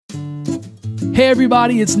Hey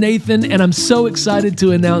everybody, it's Nathan, and I'm so excited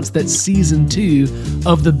to announce that Season 2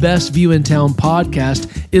 of the Best View in Town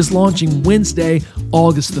podcast is launching Wednesday,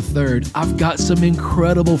 August the 3rd. I've got some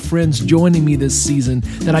incredible friends joining me this season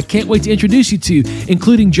that I can't wait to introduce you to,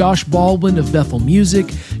 including Josh Baldwin of Bethel Music,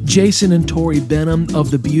 Jason and Tori Benham of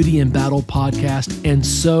the Beauty and Battle podcast, and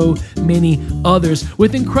so many others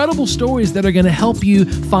with incredible stories that are going to help you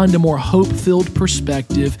find a more hope-filled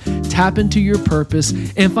perspective, tap into your purpose,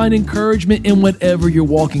 and find encouragement in whatever you're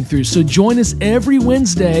walking through. So join us every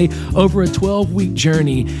Wednesday over a 12-week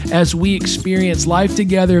journey as we experience life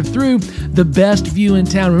together through the best view in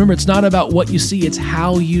town. Remember, it's not about what you see, it's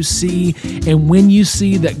how you see. And when you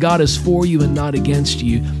see that God is for you and not against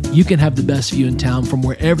you, you can have the best view in town from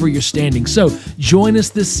wherever you're standing. So join us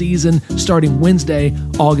this season starting Wednesday,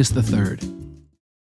 August the 3rd.